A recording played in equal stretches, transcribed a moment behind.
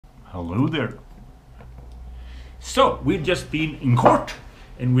Hello there. So, we've just been in court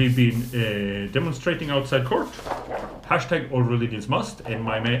and we've been demonstrating outside court. Hashtag all religions must. And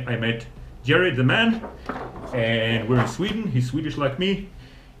I met Jerry the man, and we're in Sweden. He's Swedish like me,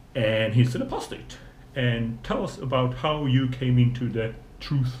 and he's an apostate. And tell us about how you came into the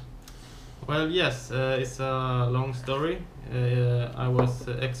truth. Well, yes, it's a long story. I was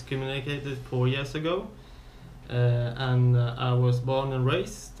excommunicated 4 years ago, and I was born and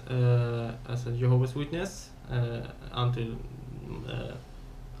raised as a Jehovah's Witness until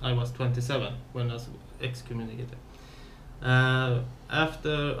I was 27 when I was excommunicated.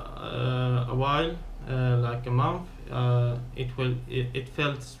 After a while, like a month, it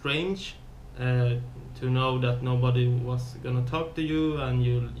felt strange to know that nobody was gonna talk to you, and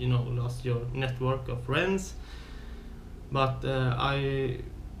you lost your network of friends. But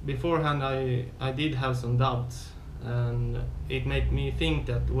beforehand I did have some doubts, and it made me think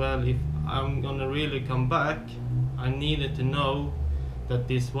that, well, if I'm gonna really come back, I needed to know that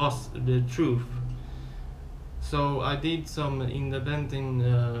this was the truth. So I did some independent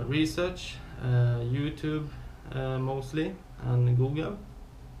research, YouTube mostly, and Google,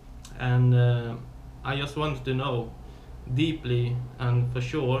 and I just wanted to know deeply and for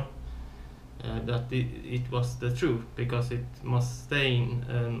sure that it was the truth, because it must stand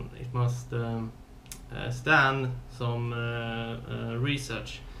some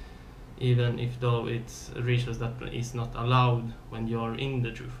research, even if though it's research that is not allowed when you're in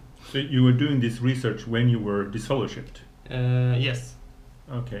the truth. So you were doing this research when you were disfellowshipped? Yes.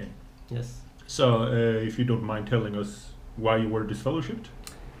 Okay. Yes. So if you don't mind telling us why you were disfellowshipped?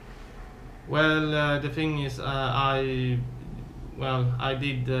 Well, the thing is, I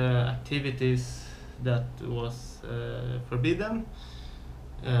did activities that was forbidden.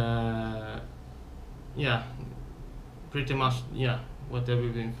 Yeah, pretty much. Yeah, what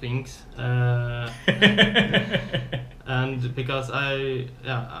everyone thinks. And because I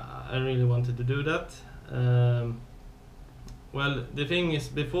really wanted to do that. Well, the thing is,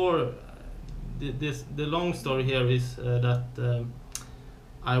 before the long story here is that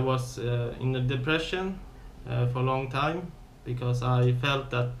I was in a depression for a long time, because I felt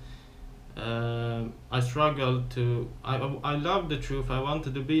that I struggled to. I love the truth. I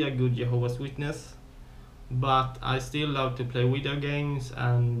wanted to be a good Jehovah's Witness, but I still love to play video games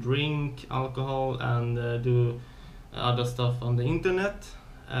and drink alcohol and do other stuff on the internet.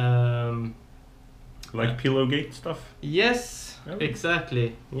 Like Pillowgate stuff? Yes, Oh.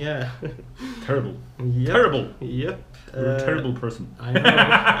 Exactly. Yeah. Terrible. Yep. Terrible. Yep. You're a terrible person. I know.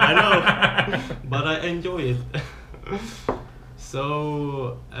 I know. But I enjoy it.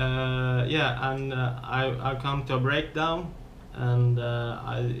 So and I come to a breakdown, and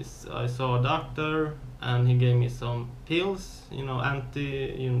I saw a doctor, and he gave me some pills,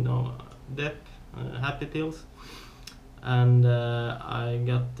 happy pills, and I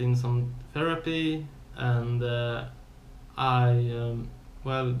got in some therapy, and that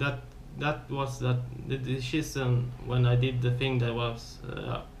was the decision when I did the thing that was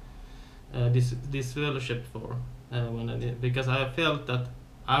this fellowship for, when I did, because I felt that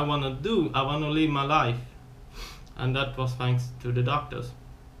I want to live my life, and that was thanks to the doctors.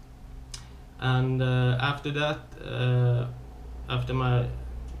 And after that,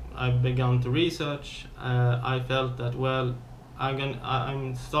 I began to research. I felt that, well,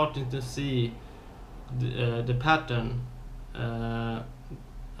 I'm starting to see the pattern,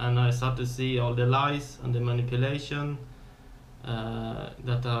 and I started to see all the lies and the manipulation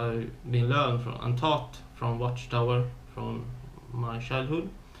that I've been learned from and taught from Watchtower from my childhood.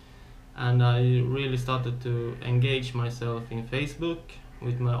 And I really started to engage myself in Facebook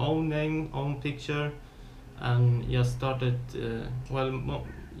with my own name, own picture, and just started,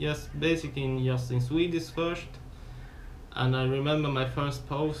 basically just in Swedish first. And I remember my first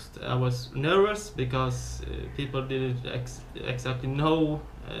post, I was nervous because people didn't exactly know.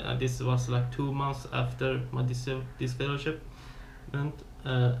 This was like 2 months after my disfellowship.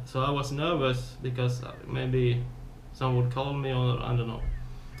 So I was nervous because maybe someone would call me, or I don't know.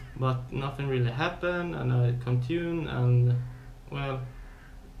 But nothing really happened, and I continued, and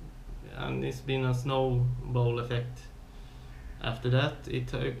it's been a snowball effect. After that,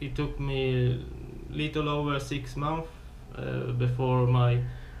 it took me little over 6 months before my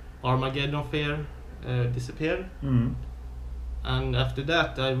Armageddon fear disappeared. Mm. And after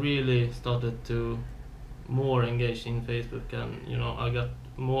that, I really started to more engage in Facebook, and I got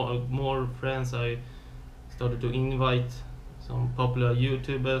more friends. I started to invite some popular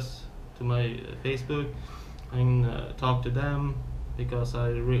YouTubers to my Facebook and talk to them, because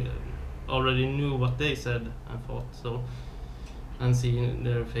I already knew what they said and thought. So and seeing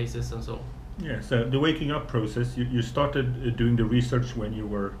their faces and so. Yeah, so the waking up process, you started doing the research when you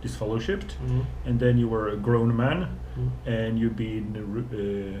were disfellowshipped, and then you were a grown man, and you've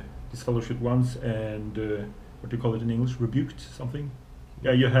been disfellowshipped once, and what do you call it in English? Rebuked, something?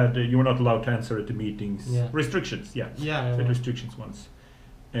 Yeah, you were not allowed to answer at the meetings. Yeah. Restrictions, yeah. Yeah. Set restrictions once.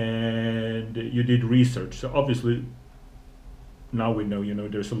 And you did research, so obviously now we know,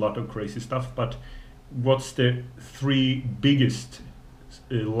 there's a lot of crazy stuff, but what's the 3 biggest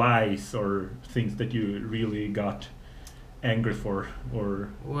lies or things that you really got angry for, or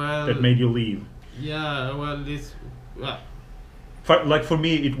that made you leave? Yeah, well, this... Like for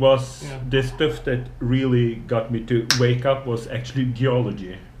me, it was the stuff that really got me to wake up was actually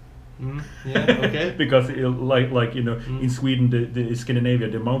geology. Yeah, okay. Because in Sweden, the Scandinavia,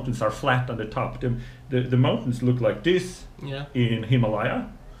 the mountains are flat on the top. The mountains look like this in Himalaya,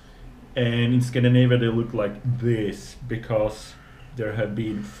 and in Scandinavia they look like this because there have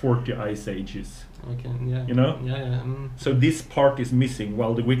been 40 ice ages. Okay, yeah. Yeah. So this part is missing,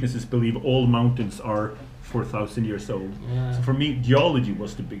 while the witnesses believe all mountains are 4,000 years old. Yeah. So for me, geology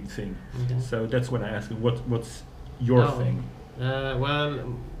was the big thing. Okay. So that's when I asked him, what's your thing?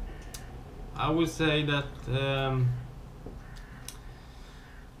 Well, I would say that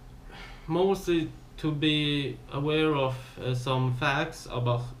mostly to be aware of some facts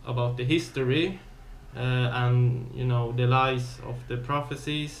about the history and the lies of the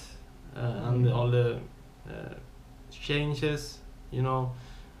prophecies and all the changes. You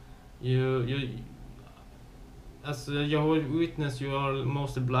as a Jehovah's Witness, you are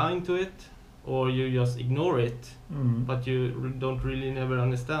mostly blind to it, or you just ignore it, but you don't really never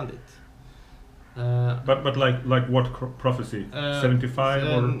understand it. But like what prophecy? 75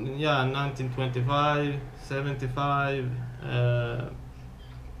 or? Yeah, 1925, 75,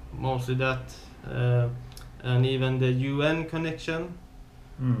 mostly that, and even the UN connection.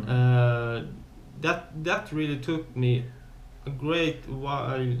 That really took me a great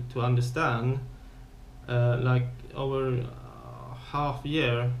while to understand, like over half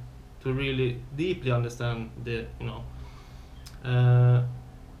year to really deeply understand the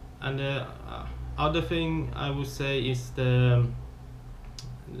and the other thing I would say is the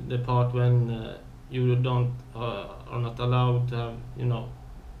part when you don't are not allowed to have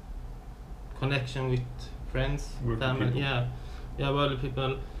connection with friends, family, worldly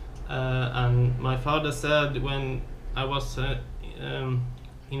people, and my father said when I was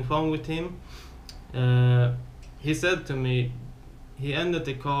in phone with him, he said to me, he ended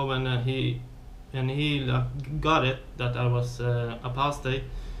the call when he got it that I was apostate.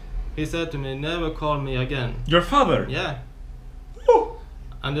 He said to me, "Never call me again." Your father? Yeah. Oh.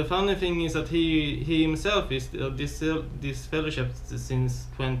 And the funny thing is that he himself is this fellowship since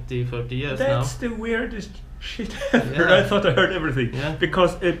 20-30 years now. That's the weirdest shit ever. I thought I heard everything. Yeah.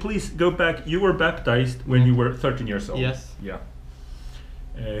 Because please go back. You were baptized when you were 13 years old. Yes. Yeah.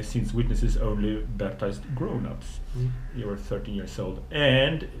 Since witnesses only baptized grown-ups, you were 13 years old,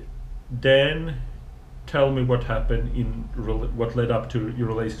 and then tell me what happened what led up to your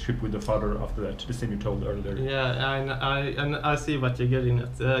relationship with the father after that. The same you told earlier. Yeah, I see what you're getting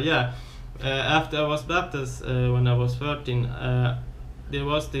at. After I was baptized when I was 13, there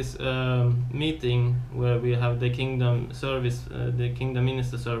was this meeting where we have the kingdom service, the kingdom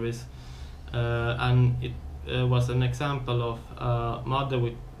minister service, and it was an example of a mother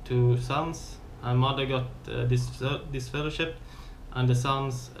with 2 sons. And mother got this fellowship, and the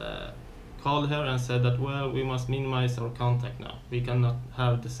sons called her and said that, well, we must minimize our contact now. We cannot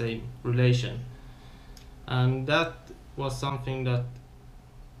have the same relation. And that was something that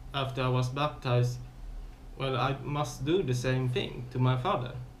after I was baptized, well, I must do the same thing to my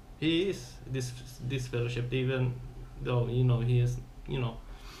father. He is this fellowship, even though he is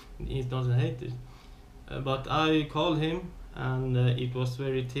he doesn't hate it. But I called him, and it was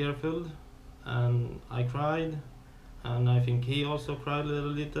very tearful, and I cried, and I think he also cried a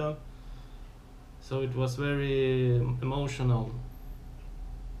little. So it was very emotional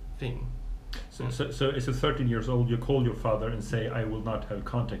thing. So as a 13 years old, you call your father and say, "I will not have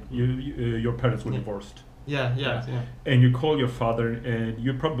contact." Your parents were divorced. Yeah. And you call your father, and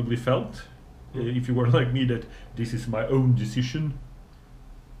you probably felt, if you were like me, that this is my own decision.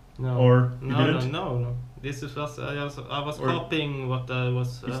 No. Or you didn't? No. This is was I was copying what I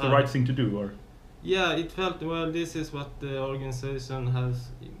was. It's the right thing to do, or? Yeah, it felt well. This is what the organization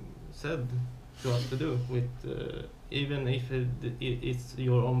has said to us to do. With even if it's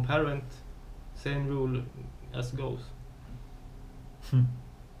your own parent, same rule as goes.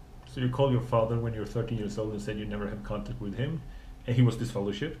 So you call your father when you're 13 years old and said you never have contact with him, and he was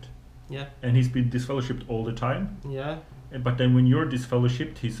disfellowshipped. Yeah. And he's been disfellowshipped all the time. Yeah. But then when you're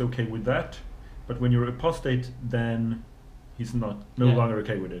disfellowshipped, he's okay with that. But when you're apostate, then he's no longer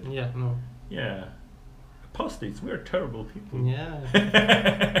okay with it. Yeah, no. Yeah. Apostates, we're terrible people. Yeah.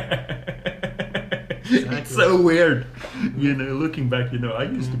 It's so weird. You know, looking back, you know, I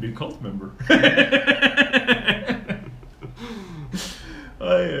used to be a cult member.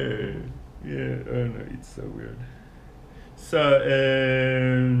 Yeah, I know, it's so weird.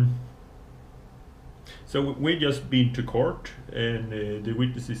 So we just been to court, and the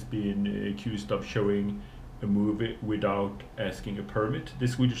witness is being accused of showing a movie without asking a permit. The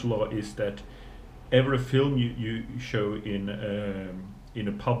Swedish law is that every film you show in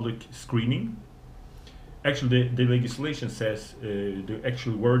a public screening, actually the legislation says the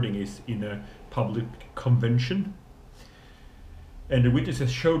actual wording is in a public convention, and the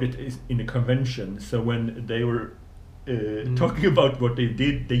witnesses showed it is in a convention. So when they were talking about what they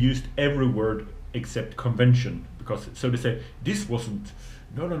did, they used every word except convention, because so they say this wasn't.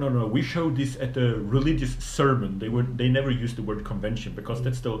 No. We showed this at a religious sermon. They never used the word convention, because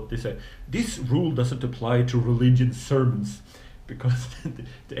that's still, they say this rule doesn't apply to religious sermons, because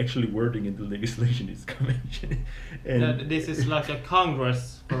the actual wording in the legislation is convention. And this is like a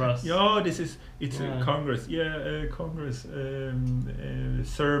congress for us. Yeah, it's a congress. Yeah, congress,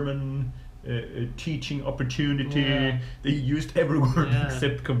 sermon, teaching opportunity. Yeah. They used every word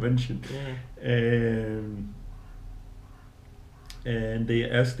except convention. Yeah. And they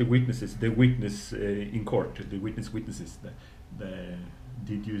asked the witnesses, in court, the witnesses,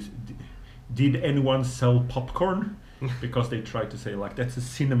 did anyone sell popcorn? Because they tried to say, like, that's a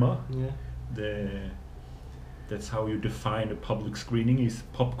cinema. Yeah. That's how you define a public screening, is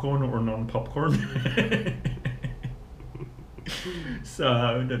popcorn or non-popcorn. So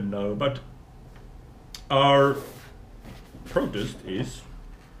I don't know, but our protest is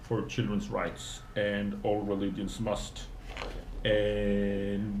for children's rights, and all religions must.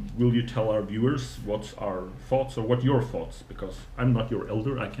 And will you tell our viewers what's our thoughts, or what your thoughts? Because I'm not your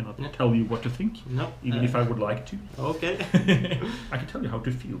elder, I cannot tell you what to think, even if I would like to. Okay. I can tell you how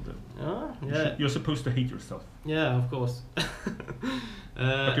to feel, though. Yeah. You're supposed to hate yourself. Yeah, of course.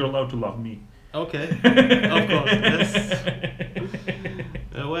 But you're allowed to love me. Okay, of course, yes.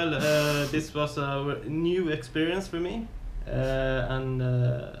 This was a new experience for me, and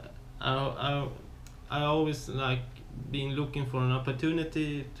I always been looking for an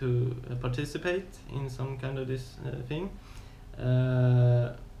opportunity to participate in some kind of this thing.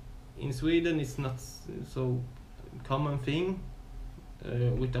 In Sweden, it's not so common thing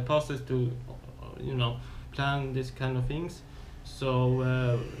with the pastors to, plan this kind of things. So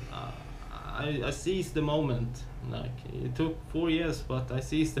I seized the moment. It took 4 years, but I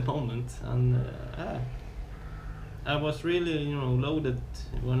seized the moment, and I was really, loaded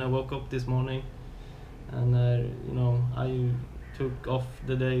when I woke up this morning. And I took off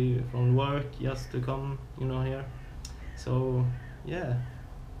the day from work just to come, here. So yeah.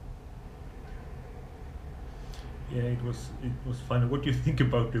 Yeah, it was fun. What do you think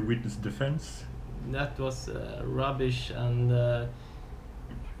about the witness defense? That was rubbish, and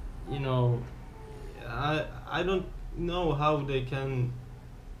I don't know how they can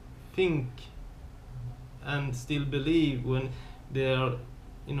think and still believe when they are,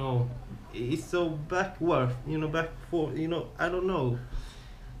 it's so backward, I don't know.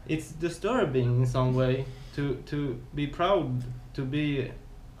 It's disturbing in some way to be proud to be an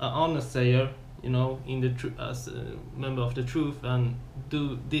honest sayer, in the as a member of the truth, and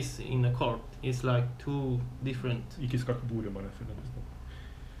do this in a court. It's like two different.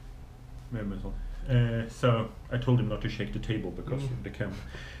 So I told him not to shake the table because of the camera.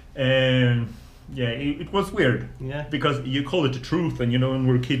 And yeah, it was weird. Yeah. Because you call it the truth, and when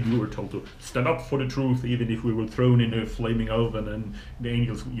we were a kid, we were told to stand up for the truth, even if we were thrown in a flaming oven, and the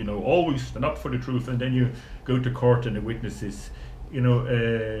angels, always stand up for the truth. And then you go to court, and the witnesses,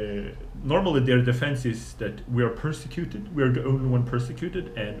 normally their defense is that we are persecuted, we are the only one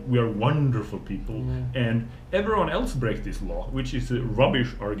persecuted, and we are wonderful people, and everyone else breaks this law, which is a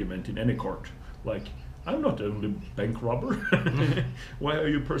rubbish argument in any court. Like, I'm not the only bank robber. Why are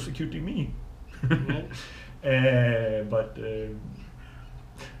you persecuting me? But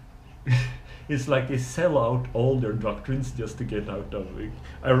it's like they sell out all their doctrines just to get out of it.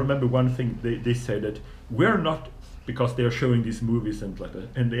 I remember one thing, they said that we're not, because they are showing these movies and like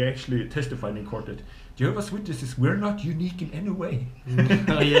that, and they actually testified in court that Jehovah's Witnesses, we're not unique in any way.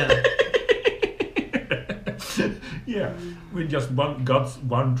 Oh yeah. Yeah, we're just God's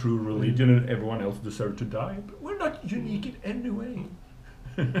one true religion, and everyone else deserves to die, but we're not unique in any way.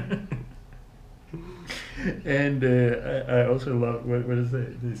 And I also love what is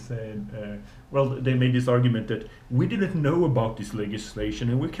it? They saying well, they made this argument that we didn't know about this legislation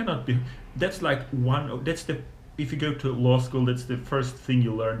and we cannot be. That's like if you go to law school, that's the first thing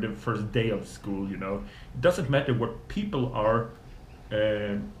you learn the first day of school. You know, it doesn't matter what people are.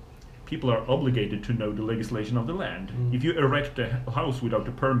 People are obligated to know the legislation of the land. If you erect a house without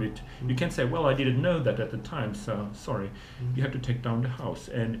a permit, you can't say, well, I didn't know that at the time, so sorry. You have to take down the house.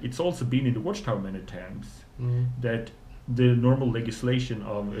 And it's also been in the Watchtower many times that the normal legislation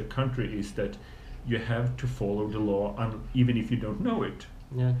of a country is that you have to follow the law even if you don't know it.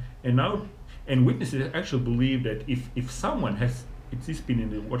 Yeah. And witnesses actually believe that if someone has, it's been in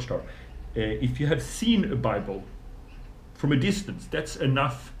the Watchtower, if you have seen a Bible from a distance, that's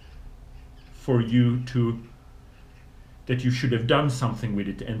enough for you that you should have done something with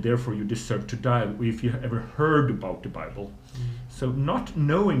it and therefore you deserve to die if you have ever heard about the Bible. So not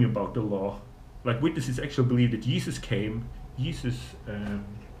knowing about the law, like witnesses actually believe that Jesus came, the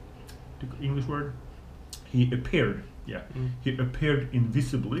English word, he appeared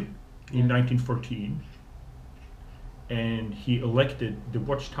invisibly in 1914 and he elected the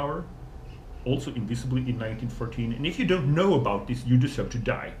Watchtower also invisibly in 1914, and if you don't know about this you deserve to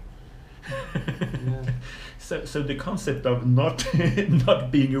die. So the concept of not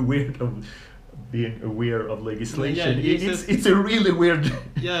being aware of legislation, it's a really weird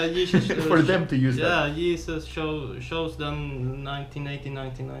for them to use that. Yeah, Jesus shows them 1918,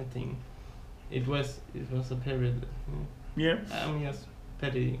 1919. It was a period. Yeah. Yes,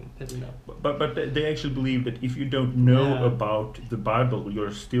 petty now. But they actually believe that if you don't know about the Bible,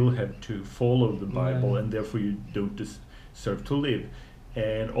 you still have to follow the Bible, and therefore you don't deserve to live.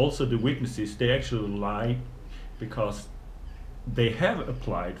 And also the witnesses, they actually lie because they have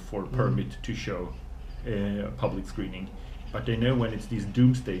applied for a permit to show public screening, but they know when it's these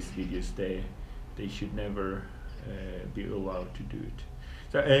doomsday videos, they should never be allowed to do it.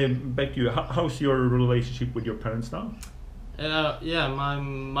 So back to you, how's your relationship with your parents now? Yeah, my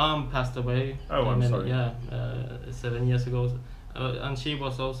mom passed away. Oh, I'm sorry. Yeah, 7 years ago, and she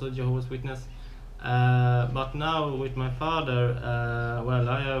was also a Jehovah's Witness. But now with my father, well,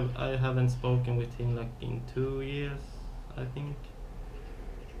 I haven't spoken with him like in 2 years, I think.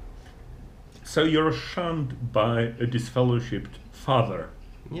 So you're shunned by a disfellowshipped father.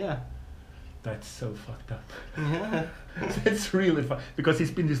 Yeah. That's so fucked up. Yeah. That's really fun. Because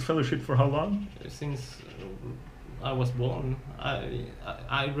he's been disfellowshipped for how long? Since I was born.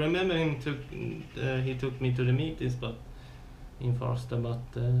 I remember him he took me to the meetings, but in Farsta, but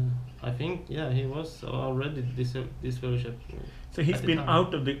I think he was already disfellowshipped. So he's been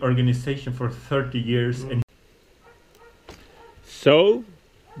out of the organization for 30 years. And so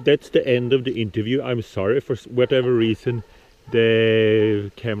that's the end of the interview. I'm sorry, for whatever reason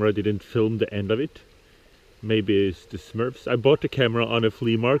the camera didn't film the end of it. Maybe it's the Smurfs. I bought the camera on a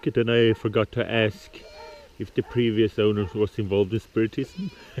flea market and I forgot to ask if the previous owner was involved in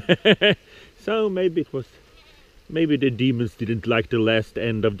spiritism. So maybe the demons didn't like the last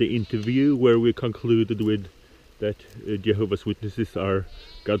end of the interview, where we concluded with that Jehovah's Witnesses are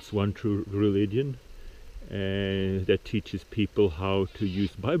God's one true religion, and that teaches people how to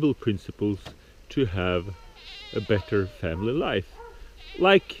use Bible principles to have a better family life.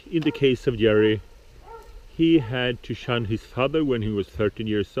 Like in the case of Jerry, he had to shun his father when he was 13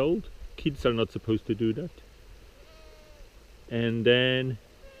 years old. Kids are not supposed to do that. And then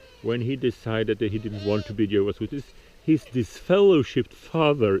when he decided that he didn't want to be Jehovah's Witness, his disfellowshipped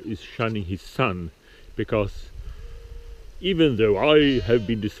father is shunning his son, because even though I have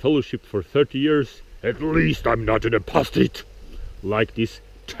been disfellowshipped for 30 years, at least I'm not an apostate like this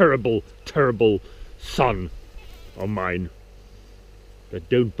terrible, terrible son of mine that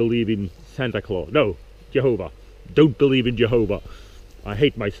don't believe in Santa Claus. No, Jehovah. Don't believe in Jehovah. I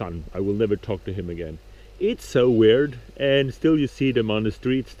hate my son. I will never talk to him again. It's so weird, and still you see them on the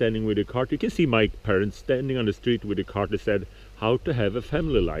street standing with a cart. You can see my parents standing on the street with a cart that said how to have a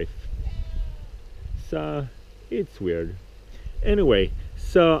family life. So it's weird. Anyway,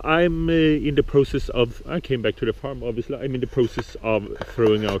 so I'm in the process of, I came back to the farm obviously, I'm in the process of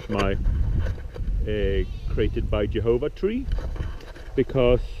throwing out my Created by Jehovah tree,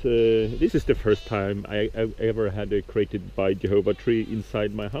 because this is the first time I ever had a Created by Jehovah tree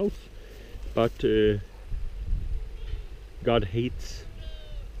inside my house. But God hates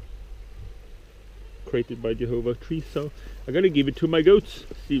Created by Jehovah trees, so I'm gonna give it to my goats,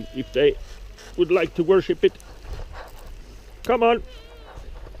 see if they would like to worship it. Come on,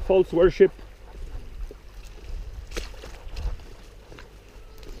 false worship.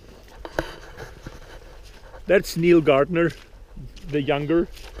 That's Neil Gardner, the younger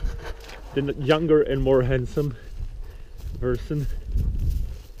and more handsome person.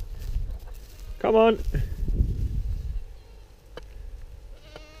 Come on.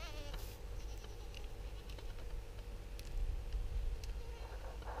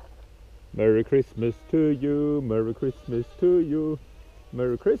 Merry Christmas to you, Merry Christmas to you,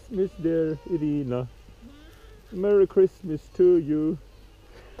 Merry Christmas dear Irina, Merry Christmas to you.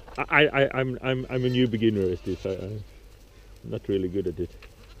 I'm a new beginner at this. I'm not really good at it.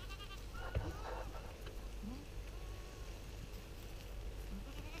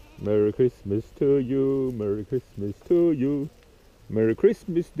 Merry Christmas to you, Merry Christmas to you, Merry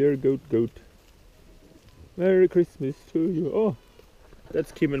Christmas dear goat. Merry Christmas to you. Oh,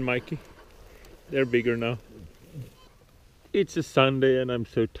 that's Kim and Mikey. They're bigger now. It's a Sunday and I'm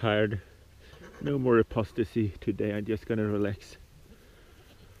so tired. No more apostasy today. I'm just gonna relax.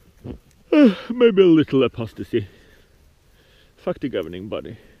 Maybe a little apostasy. Fuck the governing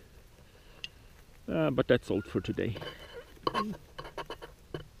body. But that's all for today.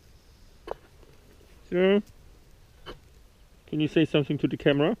 So, can you say something to the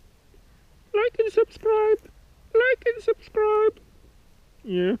camera? Like and subscribe. Like and subscribe.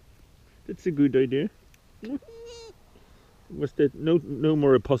 Yeah, that's a good idea. Was that no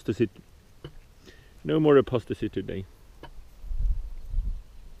more apostasy? No more apostasy today.